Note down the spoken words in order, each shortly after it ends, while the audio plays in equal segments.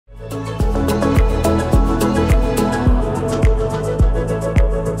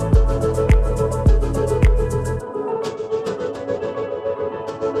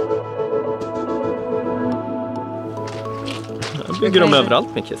bygger de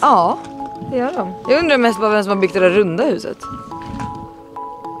överallt, Mickis? Ja, det gör de. Jag undrar mest bara vem som har byggt det där runda huset.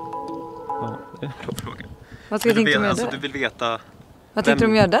 Ja, det är en bra fråga. Vad ska jag tänka om jag alltså, där? du vill veta Vad tänkte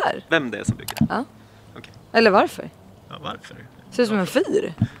de göra där? Vem det är som bygger? Ja. Okay. Eller varför? Ja, varför? Ser ut som en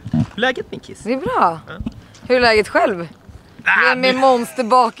fyr. Hur är läget, Mickis? Det är bra. Ja. Hur är läget själv? Vem är monster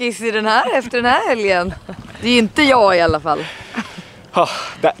bakis i efter den här helgen? Det är inte jag i alla fall.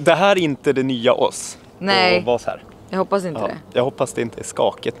 Det här är inte det nya oss. Nej, så här. Jag hoppas inte det. Jag hoppas det inte är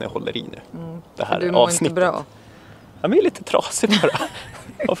skakigt när jag håller i nu. Det här du mår avsnittet. Inte bra. Jag är lite trasig bara.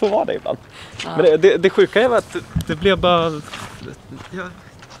 Jag får vara det ibland. Ja. Men det sjuka är att det blev bara...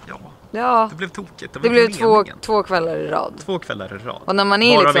 Ja, det blev tokigt. Det blev två kvällar i rad. 2 kvällar i rad. Och när man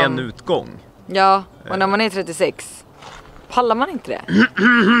är bara liksom... en utgång. Ja, och när man är 36 pallar man inte det?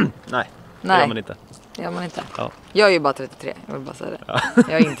 Nej, det gör man inte. Det gör man inte. Ja. Jag är ju bara 33, jag vill bara säga det. Ja.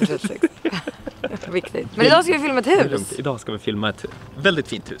 Jag är inte 36. Viktigt. Men idag ska vi filma ett hus. Idag ska vi filma ett väldigt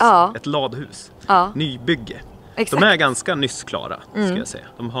fint hus. Ja. Ett ladhus. Ja. Nybygge. Exakt. De är ganska nyss klara, ska jag säga.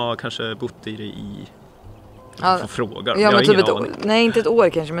 De har kanske bott i det i... Jag får fråga. Ja, men typ nej, inte ett år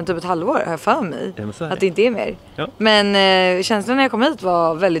kanske, men typ ett halvår har jag för mig. Att det inte är mer. Ja. Men känslan när jag kom hit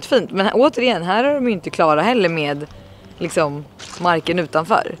var väldigt fint. Men återigen, här är de ju inte klara heller med liksom marken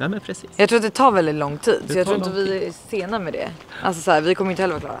utanför. Nej, men precis. Jag tror att det tar väldigt lång tid. Så jag tror inte vi är sena med det. Alltså så här, vi kommer inte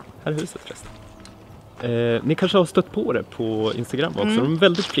heller vara klara. Här är huset förresten. Ni kanske har stött på det på Instagram också. De är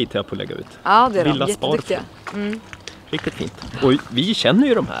väldigt flitiga på att lägga ut. Ja, det är de. Jätteduktiga. Riktigt fint. Och vi känner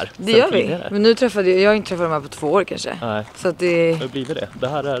ju de här. Det gör vi. Men nu träffade jag har inte träffat de här på 2 år kanske. Nej. Så att det blir det. Det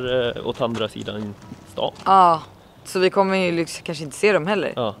här är åt andra sidan stan. Ja. Så vi kommer ju liksom kanske inte se dem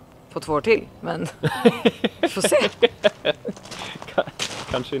heller. Ja. På 2 år till. Men vi får se.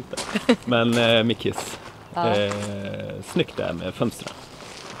 Kanske inte. Men Mickis. Snyggt där med fönstren.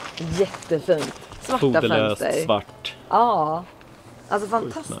 Jättefint. Svarta foderlöst, fönster. Svart. Ja. Alltså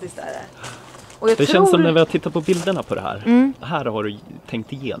fantastiskt är det. Och det känns som när vi har tittat på bilderna på det här. Här har du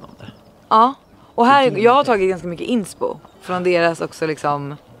tänkt igenom det. Ja. Och här, jag har tagit ganska mycket inspo från deras också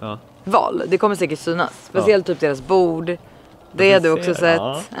liksom val. Det kommer säkert synas. Speciellt typ deras bord. Det har du också sett.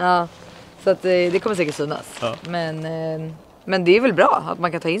 Ja. Så att det kommer säkert synas. Ja. Men det är väl bra att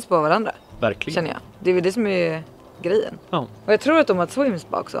man kan ta inspo av varandra. Verkligen. Känner jag. Det är väl det som är grejen. Ja. Och jag tror att de har ett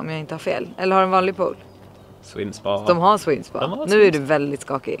swimspa också om jag inte har fel. Eller har en vanlig pool? Swimspa. De har swimspa. Nu är du väldigt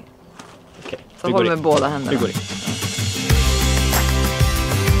skakig. Okej. Så håll med båda händerna. Vi går in.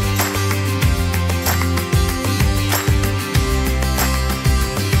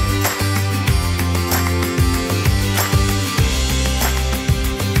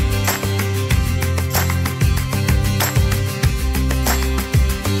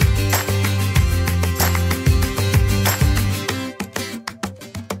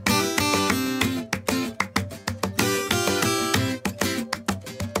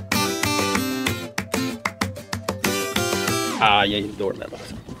 Jag gillar Dormen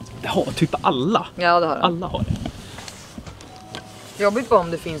också. Det har typ alla. Ja, det har de. Alla har det. Jobbigt på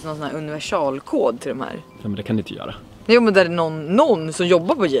om det finns någon sån här universalkod till de här. Ja, men det kan du inte göra. Jo, men där är någon som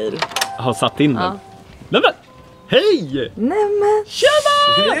jobbar på Yale har satt in den. Nämen! Hej! Nämen!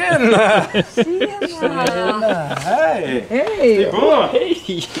 Tjena! Tjena! Hej! Hej! Det går!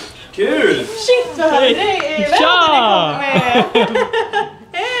 Hej! Kul! Shit, vad härligt! Det är Tja!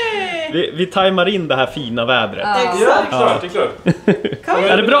 Hej! Vi tajmar in det här fina vädret. Ja, det är klart, det är klart.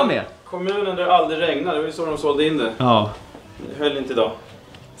 Är det bra med? Kommunen där det aldrig regnar, det var ju så de sålde in det. Ja. Det höll inte idag.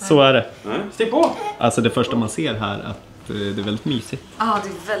 Så är det. Nej, stick på! Alltså det första man ser här att det är väldigt mysigt. Ja, det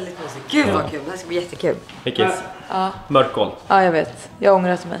är väldigt mysigt. Gud vad kul, det här ska bli jättekul. Mickis, mörk golv. Ja, jag vet. Jag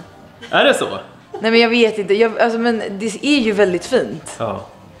ångrar mig. Är det så? Nej, men jag vet inte. Alltså, men det är ju väldigt fint. Ja.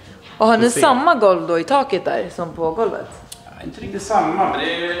 Och har ni samma golv då i taket där som på golvet? Ja, inte riktigt samma, men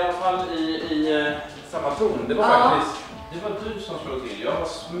det är i alla fall i samma ton. Det var faktiskt... Det var du som slog till. Jag var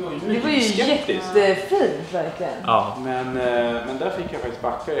det var ju jättefint verkligen. Ja. Men där fick jag faktiskt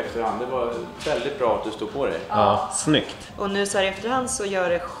backa i efterhand. Det var väldigt bra att du stod på dig. Ja, snyggt. Och nu så här i efterhand så gör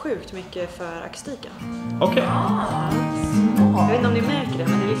det sjukt mycket för akustiken. Okej. Jag vet inte om ni märker det,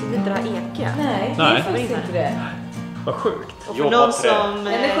 men det är liksom inte det här ekiga. Nej, det är faktiskt inte det. Vad sjukt. Och för någon som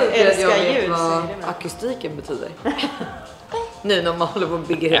älskar ljud så är det med. Akustiken betyder. Nu när man håller på att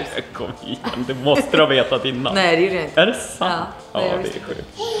bygga hus. Kom igen, det måste du ha vetat innan. Nej, det är det inte. Är det sant? Ja, det är sjukt.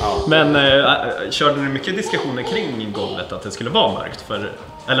 Ja. Men körde du mycket diskussioner kring golvet att det skulle vara mörkt?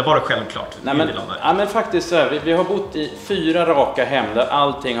 Eller var det självklart? Nej, men faktiskt så här, vi har bott i 4 raka hem där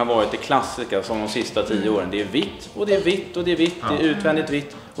allting har varit det klassiska som de sista 10 åren. Det är vitt och det är vitt och det är vitt, det är utvändigt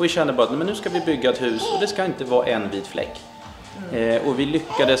vitt. Och vi kände bara att men nu ska vi bygga ett hus och det ska inte vara en vit fläck. Och vi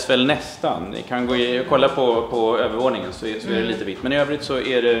lyckades väl nästan. Ni kan gå och kolla på övervåningen så är det lite vitt. Men i övrigt så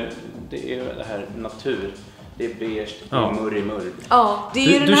är det här natur. Det är beige, det är murr. Ja, det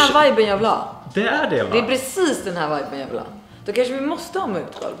är ju den här viben jag vill ha. Det är det, va? Det är precis den här viben jag vill ha. Då kanske vi måste ha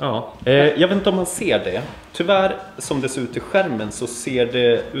mörkt golv. Ja. Jag vet inte om man ser det. Tyvärr, som det ser ut i skärmen så ser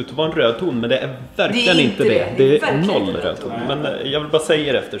det ut att vara en röd ton. Men det är verkligen inte det. Det är noll röd ton. Men jag vill bara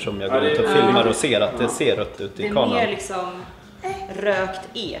säga det eftersom jag går ut och filmar och ser att det ser rött ut i kameran. Det är mer liksom rökt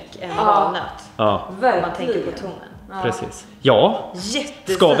ek än valnöt. Ja, Om man tänker på tonen. precis. Ja,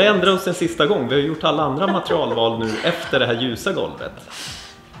 ska vi ändra oss en sista gång? Vi har gjort alla andra materialval nu efter det här ljusa golvet.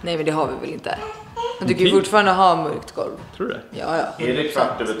 Nej, men det har vi väl inte. Men du kan ju fortfarande ha mörkt golv. Tror du det? Ja. Är det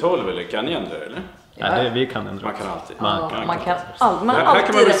 12:15 eller kan ni ändra det, eller? Nej, vi kan ändra. Man kan alltid. Här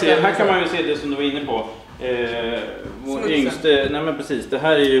kan man ju se det som du var inne på. Vår yngste, nej men precis, det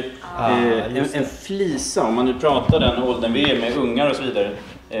här är ju en flisa, om man nu pratar den åldern vi är med ungar och så vidare.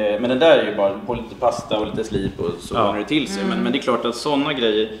 Men den där är ju bara på lite pasta och lite slip och så ordnar det till sig. Men det är klart att sådana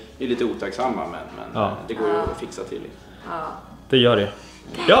grejer är lite otacksamma, men det går ju att fixa till. Det gör det.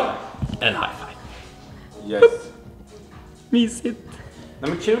 Ja, en high five. Yes. Mysigt. Nej,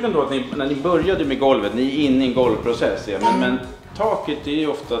 men kul ändå att när ni började med golvet, ni är inne i en golvprocess. Men taket är ju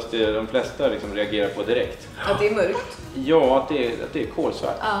oftast det de flesta liksom reagerar på direkt. Att det är mörkt? Ja, att det är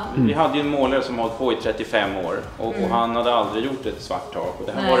kolsvart. Vi hade ju en målare som hållit på i 35 år och han hade aldrig gjort ett svart tak. Och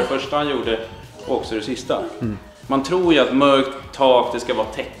det här var det första han gjorde och också det sista. Man tror ju att mörkt tak, det ska vara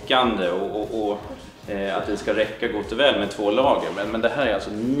täckande och att det ska räcka gott och väl med 2 lager. Men det här är alltså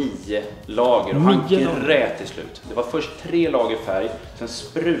 9 lager och han grät till slut. Det var först 3 lager färg, sen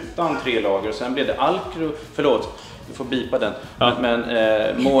sprutade han 3 lager och sen blev det alkro. Förlåt, du får bipa den. Men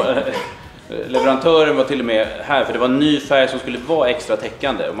leverantören var till och med här för det var en ny färg som skulle vara extra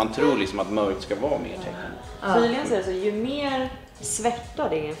täckande. Och man tror liksom att mörkt ska vara mer täckande. Tydligen så är det så, ju mer svärta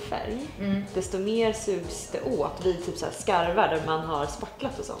det är en färg, desto mer sugs det åt vid typ så här skarvar där man har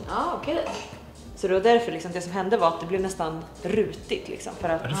spacklat och sånt. Okej. Så det var därför liksom, det som hände var att det blev nästan rutigt liksom, för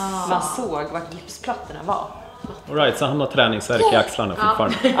att man såg vart gipsplattorna var. All right, så han har träningsvärk i axlarna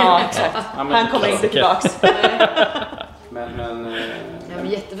fortfarande. Ja, exakt. Han kommer inte tillbaks. Men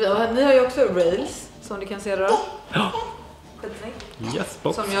jättefint. Och ni har ju också rails, som du kan se då. Yes,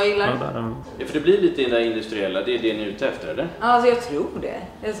 box. Som jag gillar. Ja, för det blir lite i det industriella, det är det ni är ute efter, eller? Ja, alltså jag tror det.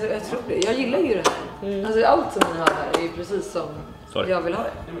 Jag tror det. Jag gillar ju det här. Alltså allt som ni har här är ju precis som jag vill ha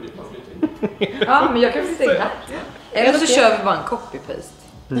det. Ja, men jag kan flytta in här. Eller så kör vi bara en copy-paste.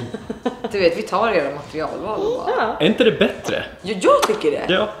 Du vet, vi tar era materialval och bara. Är inte det bättre? Jo, jag tycker det.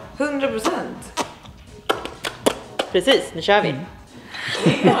 Ja. 100%. Precis, nu kör vi.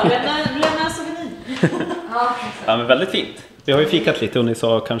 Lämna souvenir. Ja, men väldigt fint. Vi har ju fikat lite och ni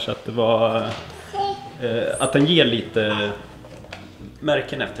sa kanske att det var att den ger lite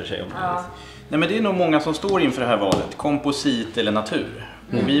märken efter sig. Nej, men det är nog många som står inför det här valet. Komposit eller natur.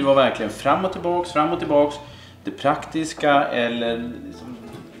 Och vi var verkligen fram och tillbaks. Det praktiska eller liksom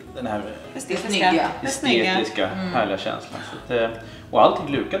den här estetiska härliga känslan. Så att, och Alltid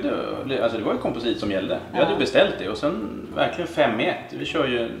lukade, alltså det var ju komposit som gällde. Vi hade beställt det och sen verkligen 5 i 1. Vi kör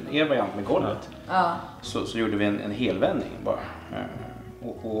ju en variant med golvet. Så gjorde vi en helvändning bara.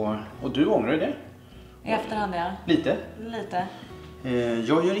 Och du ångrar det? I efterhand, ja. Lite.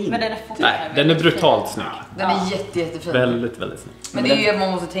 Jag gör inte. Men den är den är brutalt snygg. Den är jättefin. Väldigt snygg. Men det är ju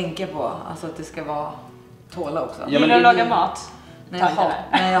man måste tänka på. Alltså att det ska vara tåla också. Gillar du att laga mat? Nej, jag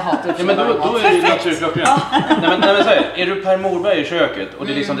hatar det. Ja, men då är det ju naturklockrent. Nej, men så här, är du Per Morberg i köket och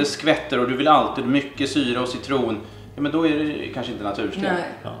det, liksom, det skvätter och du vill alltid mycket syra och citron. Ja, men då är det kanske inte natursten.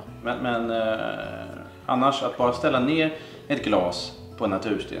 Men annars att bara ställa ner ett glas på en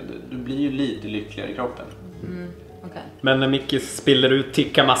natursten, du blir ju lite lyckligare i kroppen. Okay. Men när Mickis spiller ut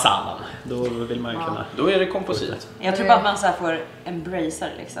tikka masalan, då vill man ju kunna. Då är det komposit. Jag tror bara att man så här får embrace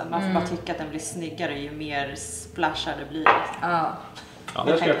det liksom. Man får bara tycka att den blir snyggare ju mer splashar det blir.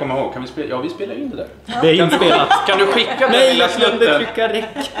 Det ska jag komma ihåg. Kan vi spela? Ja, vi spelar in det där. Det är inspelat. Kan du skicka den Nej, lilla jag glömde slutten? trycka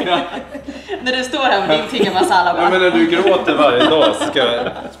räck. När du står här med din tikka masala bara. Ja, men när du gråter varje dag ska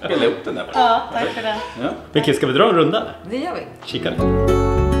jag spela upp den där. Ja, tack för det. Mickis, ska vi dra en runda? Det gör vi. Kika lite.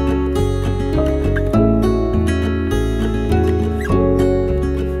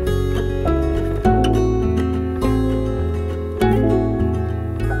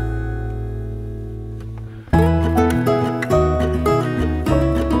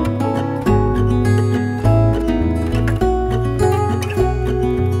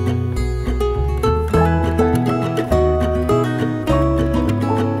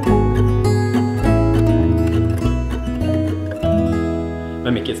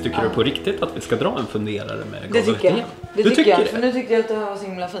 Tycker du på riktigt att vi ska dra en funderare med det tycker jag. Igen? Det tycker jag. För nu tyckte jag att det här var så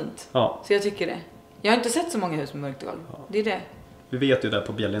himla fint. Ja. Så jag tycker det. Jag har inte sett så många hus med mörkt golv. Ja. Det är det. Vi vet ju där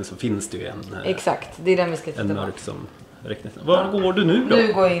på Bjällen så finns det ju en... Exakt, det är den vi ska titta på. En mörk som räknas. Var går du nu då?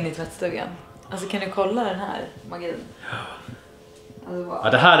 Nu går jag in i tvättstugan. Alltså kan du kolla den här magin? Alltså, wow. Ja,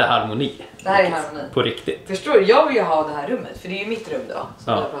 det här är harmoni. Det här är harmoni. På riktigt. Förstår du? Jag vill ju ha det här rummet. För det är ju mitt rum då.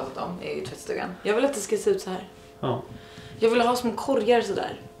 Som vi har pratat om. Det är ju tvättstugan. Jag vill att det ska se ut så här. Ja. Jag vill ha små korgar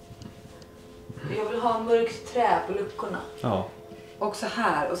sådär. Jag vill ha mörkt trä på luckorna. Ja. Och så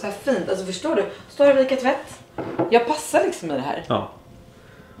här fint. Alltså förstår du? Står det vika tvätt? Jag passar liksom i det här. Ja.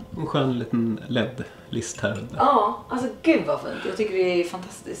 En skön liten LED-list här. Ja, alltså gud vad fint. Jag tycker det är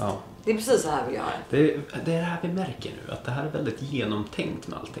fantastiskt. Ja. Det är precis så här vill jag ha det. Det är det här vi märker nu. Att det här är väldigt genomtänkt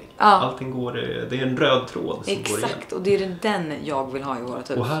med allting. Ja. Allting går... Det är en röd tråd som går igen. Exakt, och det är den jag vill ha i våra hus.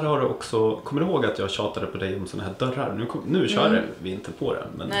 Och här har du också... Kommer du ihåg att jag tjatade på dig om såna här dörrar? Nu kör vi inte på det.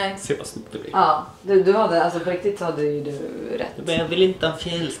 Men se vad snyggt det blir. Ja, du hade... Alltså på riktigt så hade ju du rätt. Men jag vill inte ha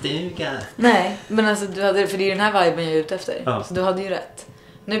fjällstuga. Nej, men alltså du hade... För det är den här viben jag är ute efter. Ja. Så du hade ju rätt.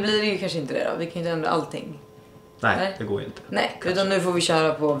 Nu blir det ju kanske inte det då. Vi kan ju inte ändra allting. Nej, det går ju inte. Nej, utan nu får vi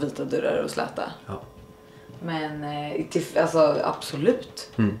köra på vita dörrar och släta. Ja. Men alltså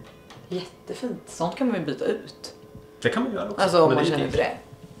absolut. Mm. Jättefint. Sånt kan man ju byta ut. Det kan man göra också. Alltså om men man det är känner ju för det.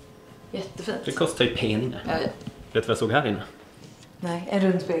 Jättefint. Det kostar ju pengar. Ja. Vet du vad jag såg här inne? Nej,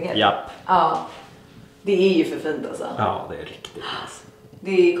 en rund spegel. Japp. Ja. Det är ju för fint alltså. Ja, det är riktigt nice.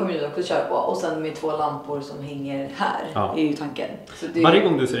 Det kommer ju också köra på. Och sen med 2 lampor som hänger här. Ja. Är ju tanken. Så det... Varje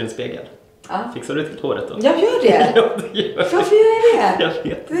gång du ser en spegel. Ja. Fixar du till håret då? Jag gör det. Ja, det gör jag. Varför gör jag det? Jag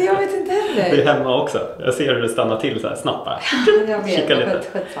vet. Jag vet inte heller. Det är hemma också. Jag ser hur det stannar till så här snabbt bara. Jag vet, Kika jag lite.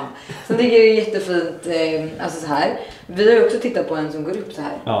 skitsam. Sen tycker jag det är jättefint, alltså så här. Vi har ju också tittat på en som går upp så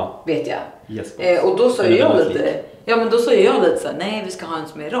här. Ja. Vet jag. Yes, Och då sa jag väldigt lite, ja men då sa jag lite så här, nej vi ska ha en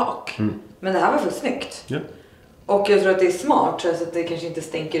som är rak. Men det här var faktiskt snyggt. Ja. Och jag tror att det är smart så att det kanske inte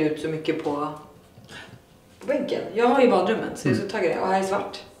stänker ut så mycket på bänken. Jag har ju badrummet så jag är så taggad. Och här är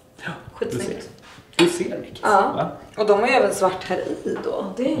svart. Ja, skitsnyggt. Du ser Mickis. Ja. Va? Och de har ju även svart här i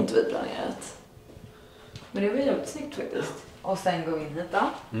då. Det är inte vi planerat. Men det var jävligt snyggt faktiskt. Och sen går vi in hit då.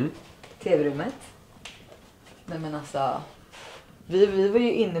 TV-rummet. Nej men alltså. Vi var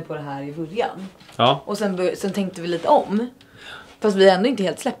ju inne på det här i början. Ja. Och sen tänkte vi lite om. Fast vi ändå inte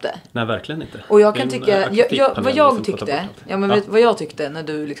helt släppte. Nej, verkligen inte. Och jag kan tycka, vad jag liksom tyckte, ja men vet, vad jag tyckte när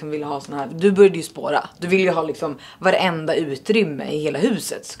du liksom ville ha sån här, du började ju spåra. Du ville ju ha liksom varenda utrymme i hela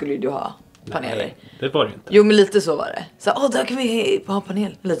huset skulle du ha paneler. Nej, det var det inte. Jo men lite så var det. Så där kan vi ha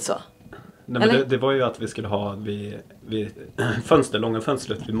panel, lite så. Nej, men det var ju att vi skulle ha vid långa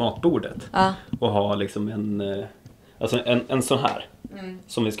fönstret vid matbordet. Och ha liksom en sån här.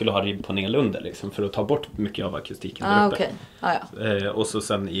 Som vi skulle ha ribbpanel under liksom, för att ta bort mycket av akustiken där uppe. Okay. Och så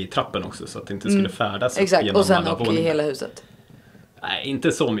sen i trappen också så att det inte skulle färdas exakt. genom och sen alla och våningar. i hela huset. Nej,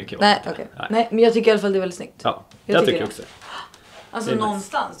 inte så mycket. Nej, okay. Nej, men jag tycker i alla fall det är väldigt snyggt. Ja, jag tycker också. Alltså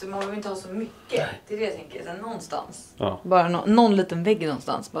någonstans, man behöver inte ha så mycket. Det är det jag tänker, sen någonstans. Ja. Bara någon liten vägg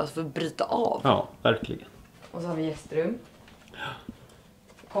någonstans, bara för att bryta av. Ja, verkligen. Och så har vi gästrum.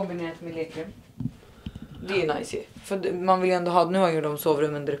 Kombinerat med lekrum. Det är nice ju. För man vill ju ändå ha, nu har ju de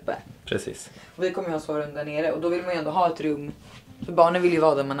sovrummen där uppe. Precis. Och vi kommer ju ha sovrum där nere. Och då vill man ju ändå ha ett rum. För barnen vill ju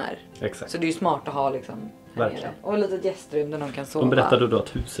vara där man är. Exakt. Så det är ju smart att ha liksom här verkligen. nere. Och ett litet gästrum där de kan sova. De berättade då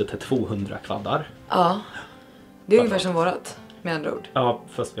att huset är 200 kvaddar. Ja. Det är ungefär som vårat. Med andra ord. Ja,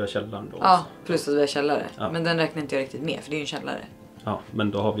 fast vi har källaren då. Ja, plus att vi har källare. Ja. Men den räknar inte jag riktigt med, för det är ju en källare. Ja,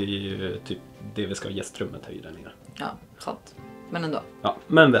 men då har vi ju typ det vi ska ha gästrummet här där nere. Ja, sant. Men ändå. Ja,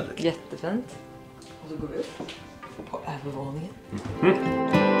 men väldigt. Jättefint. Och så går vi upp på övervåningen.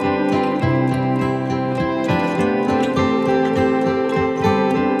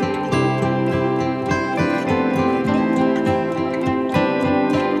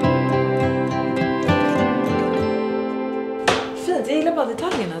 Fint, jag gillar bara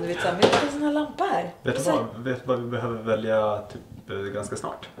detaljerna. Du vet, så här, men det är en sån här lampa här. Vet du vad vi behöver välja typ ganska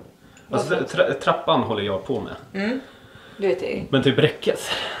snart? Alltså, trappan håller jag på med. Du vet det. Men typ räcket.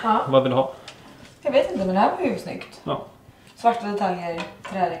 Ja. Vad vill du ha? Jag vet inte, men det här var ju snyggt. Ja. Svarta detaljer,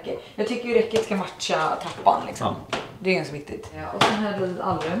 träräcke. Jag tycker ju räcket ska matcha trappan liksom. Ja. Det är ganska viktigt. Ja, och sen här är det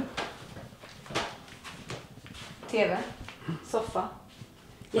allrum. TV. Soffa.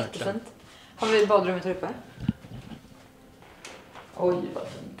 Jättefint. Har vi badrummet här uppe? Oj, vad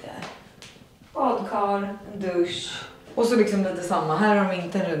fint det är. Badkar, en dusch. Och så liksom lite samma. Här har de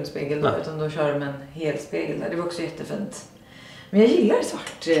inte en rundspegel då, utan då kör de en helspegel där. Det var också jättefint. Men jag gillar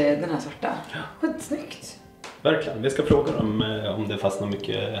den här svarta. Skitsnyggt. Verkligen. Vi ska fråga dem om det fastnar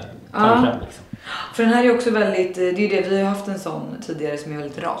mycket tankar. Liksom. För den här är också väldigt, det är ju det, vi har haft en sån tidigare som är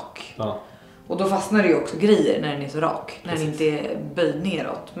väldigt rak. Ja. Och då fastnar det ju också grejer när den är så rak. När den inte är böjd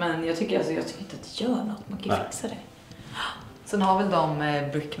neråt. Men jag tycker inte att det gör något. Man kan ju fixa det. Sen har väl de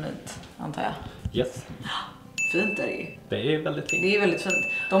brickment, antar jag. Yes. Fint är det ju. Det är väldigt fint. Det är väldigt fint.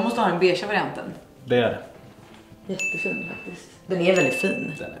 De måste ha den beigea varianten. Det är det. Jättefin faktiskt. Den är väldigt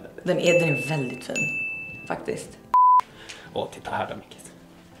fin. Den är väldigt fin. Faktiskt. Åh, titta här då, Mickis.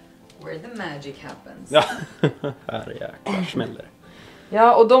 Where the magic happens. Ja, här jäklar smäller.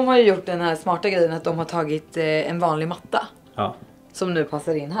 Ja, och de har ju gjort den här smarta grejen att de har tagit en vanlig matta. Ja. Som nu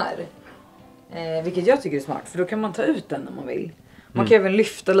passar in här. Vilket jag tycker är smart, för då kan man ta ut den om man vill. Man kan även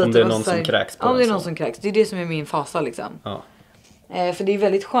lyfta lite. Om det är någon som kräks på om det är den, någon som kräks. Det är det som är min fasa liksom. Ja. För det är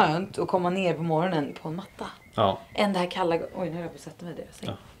väldigt skönt att komma ner på morgonen på en matta. Ja. Än det här kalla... Oj, nu har jag på att sätta mig där.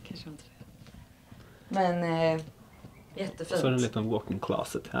 Ja. Kanske inte det. Men jättefint. Så är det en liten walk-in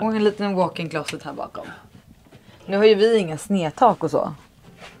closet här. Och en liten walk-in closet här bakom. Nu har ju vi inga snedtak och så.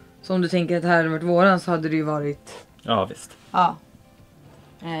 Så om du tänker att det här hade varit våran så hade det ju varit... Ja, visst. Ja.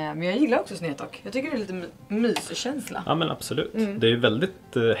 Men jag gillar också snedtak. Jag tycker det är lite myskänsla. Ja, men absolut. Det är ju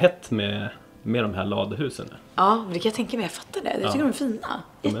väldigt hett med de här ladhusen. Ja, det kan jag tänka mig. Jag fattar det. Jag tycker de är fina.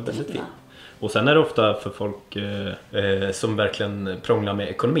 De är väldigt fina. Och sen är det ofta för folk som verkligen prånglar med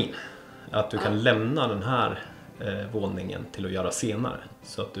ekonomin. Att du kan lämna den här våningen till att göra senare.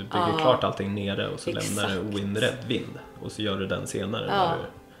 Så att du bygger klart allting nere och så lämnar du oinredd vind. Och så gör du den senare. När du,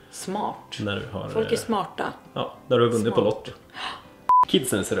 smart. När du har, folk är smarta. Ja, när du har vunnit på Lotto.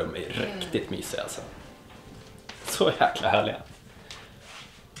 Kidsens rum är riktigt mysiga alltså. Så jäkla härliga.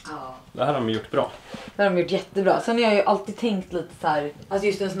 Ja. Det här har de gjort bra. Det har de gjort jättebra. Sen har jag ju alltid tänkt lite så här, alltså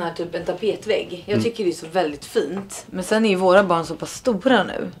just en sån här typ en tapetvägg. Jag tycker det är så väldigt fint. Men sen är ju våra barn så pass stora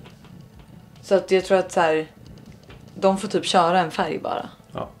nu. Så att jag tror att så här, de får typ köra en färg bara.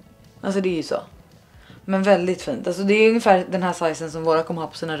 Ja. Alltså det är ju så. Men väldigt fint. Alltså det är ungefär den här sizen som våra kommer ha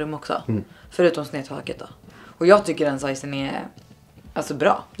på sina rum också. Förutom snedtaket då. Och jag tycker den sizen är alltså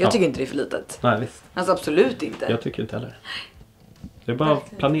bra. Jag tycker inte det är för litet. Nej, visst. Alltså absolut inte. Jag tycker inte heller. Det är bara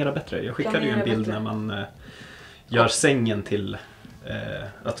att planera bättre. Jag skickade ju en bild när man gör sängen till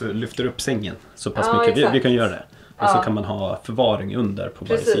att du lyfter upp sängen så pass mycket. Vi kan göra det. Och så kan man ha förvaring under på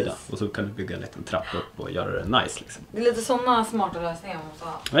varje sida. Och så kan du bygga en liten trappa upp och göra det nice liksom. Det är lite sådana smarta lösningar man måste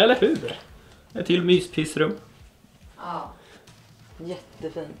ha. Ja, eller hur? Ett till myspissrum. Ja.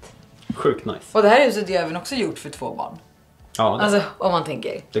 Jättefint. Sjukt nice. Och det här huset är även också gjort för 2 barn. Ja, det, alltså om man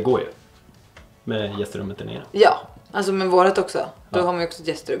tänker. det går ju. Med gästrummet där nere. Ja, alltså med vårat också. Då har man ju också ett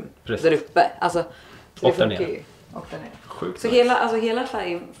gästrum där uppe. Alltså, och där nere. Och där nere. Sjukt så nice. hela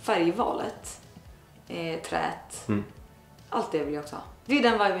färgvalet, trät, allt det vill jag också ha. Det är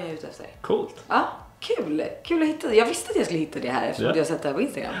den viben jag är ute efter. Coolt. Ja, kul att hitta det. Jag visste att jag skulle hitta det här eftersom jag har sett det här på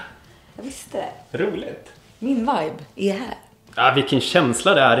Instagram. Jag visste det. Roligt. Min vibe är här. Ja, vilken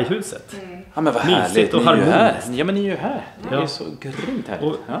känsla det är i huset. Ja, men vad härligt. Och harmoniskt. Ja, men ni är ju här. Det är så grymt härligt.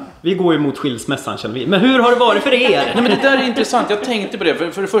 Och vi går ju mot skilsmässan känner vi. Men hur har det varit för er? Nej, men det där är intressant. Jag tänkte på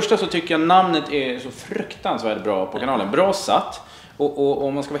det. För det första så tycker jag namnet är så fruktansvärt bra på kanalen. Bra satt. Och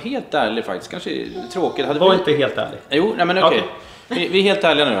om man ska vara helt ärlig faktiskt. Kanske tråkigt. Var inte helt ärlig. Jo, nej men okej. Vi är helt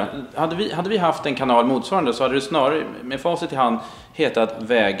ärliga nu då. Hade vi haft en kanal motsvarande så hade det snarare med facit i hand hetat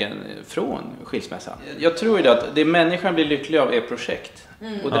vägen från skilsmässan. Jag tror ju att det människan blir lycklig av är projekt.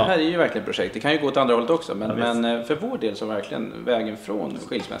 Och det här är ju verkligen projekt. Det kan ju gå åt andra hållet också. Men för vår del så verkligen vägen från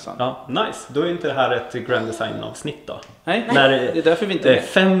skilsmässan. Ja, nice. Då är inte det här ett grand design-avsnitt då? Nej, det är därför vi inte är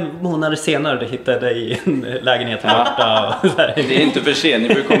 5 månader senare du hittade i en lägenhet borta. Det är inte för sent,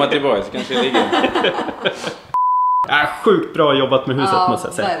 ni får komma tillbaka. Kanske det ligger. Sjukt bra jobbat med huset måste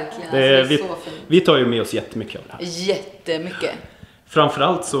jag säga. Verkligen. Det är så fint. Vi tar ju med oss jättemycket av det här. Jättemycket.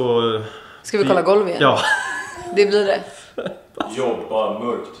 Framförallt så... Ska vi kolla golv igen? Ja. Det blir det. Jobba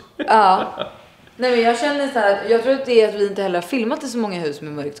mörkt. Ja. Nej men jag känner så här, jag tror att det är att vi inte heller har filmat i så många hus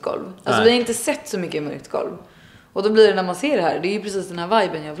med mörkt golv. Alltså vi har inte sett så mycket mörkt golv. Och då blir det när man ser det här, det är ju precis den här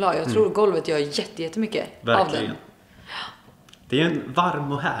viben jag vill ha. Jag tror golvet gör jättemycket av den. Det är en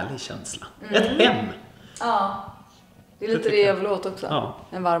varm och härlig känsla. Ett hem. Ja. Det är lite det jag vill åt också. Ja.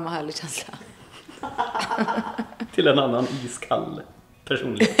 En varm och härlig känsla. Till en annan iskall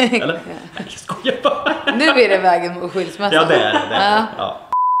personlighet. Eller? Jag skojar bara. Nu är det vägen mot skilsmässan. Ja, det är det. Ja.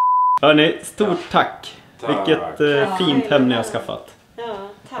 Hörrni, stort tack. Vilket fint hem ni har skaffat. Ja,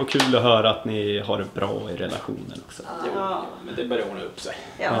 tack. Och kul att höra att ni har det bra i relationen också. Ja, men det börjar ordna upp sig.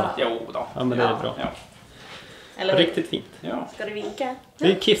 Ja. Jo då. Ja, men det är bra. Ja. Eller Riktigt fint. Ja. ska du vinka?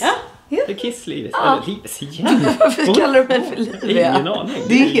 Det är Kiss. Ja. Det är Kiss-livet. Eller livs igen. Varför kallar du mig för Livia? Ingen aning.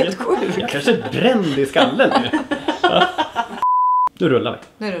 Det är helt sjukt. Jag kanske är bränd i skallen nu. Nu rullar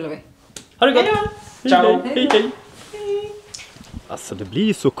vi. Ha det gott. Ciao. Hej. Alltså det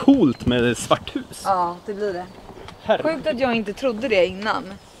blir så coolt med svarthus. Ja, det blir det. Sjukt att jag inte trodde det innan.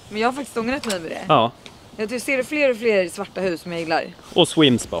 Men jag har faktiskt ångrat mig med det. Ja. Jag ser fler och fler svarta hus som jag gillar. Och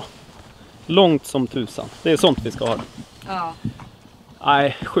swimspa. Långt som tusan. Det är sånt vi ska ha. Ja.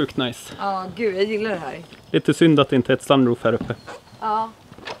 Nej, sjukt nice. Ja, gud, jag gillar det här. Lite synd att det inte är ett sunroof här uppe. Ja.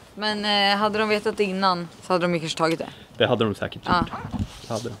 Men hade de vetat innan så hade de ju kanske tagit det. Det hade de säkert gjort. Ja.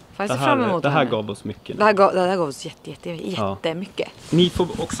 Det hade de. Faktiskt fram emot det här henne. gav oss mycket. Det här gav oss jättemycket. Ni får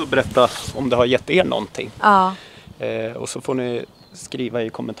också berätta om det har gett er någonting. Ja. Och så får ni skriva i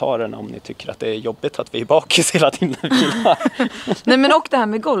kommentarerna om ni tycker att det är jobbigt att vi är bakis hela tiden. Nej, men och det här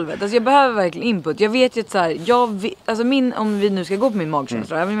med golvet. Alltså jag behöver verkligen input. Jag vet ju att så här, om vi nu ska gå på min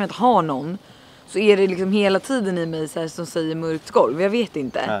magkänsla, även om jag inte har någon, så är det liksom hela tiden i mig så här, som säger mörkt golv. Jag vet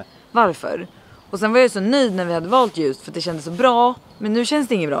inte varför. Och sen var jag så nöjd när vi hade valt ljust för att det kändes så bra. Men nu känns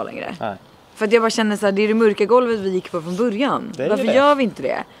det inget bra längre. Nej. För att jag bara känner så här, det är det mörka golvet vi gick på från början. Varför gör vi inte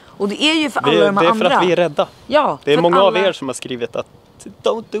det? Och det är ju för alla de här andra. Det är för att vi är rädda. Ja, det är många av er som har skrivit att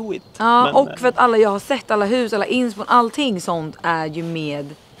don't do it. Ja, men, och för att alla jag har sett, alla hus, alla inspon, allting sånt är ju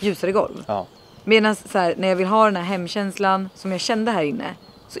med ljusare golv. Ja. Medan så här, när jag vill ha den här hemkänslan som jag kände här inne,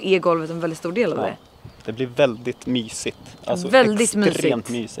 så är golvet en väldigt stor del av det. Det blir väldigt mysigt. Alltså väldigt extremt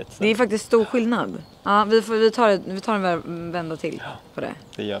mysigt. Det är faktiskt stor skillnad. Ja, vi tar en vända till på det.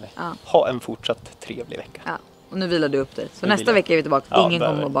 Det gör vi. Ja. Ha en fortsatt trevlig vecka. Ja. Och nu vilar du upp dig. Så nästa vecka är vi tillbaka. Ingen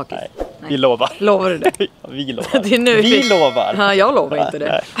kommer att bakis. Nej. Vi lovar. Lovar du det? Ja, vi lovar. Det är nu vi lovar. Ja, jag lovar inte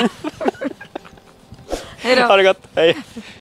det. Nej. Hej då. Ha det gott. Hej.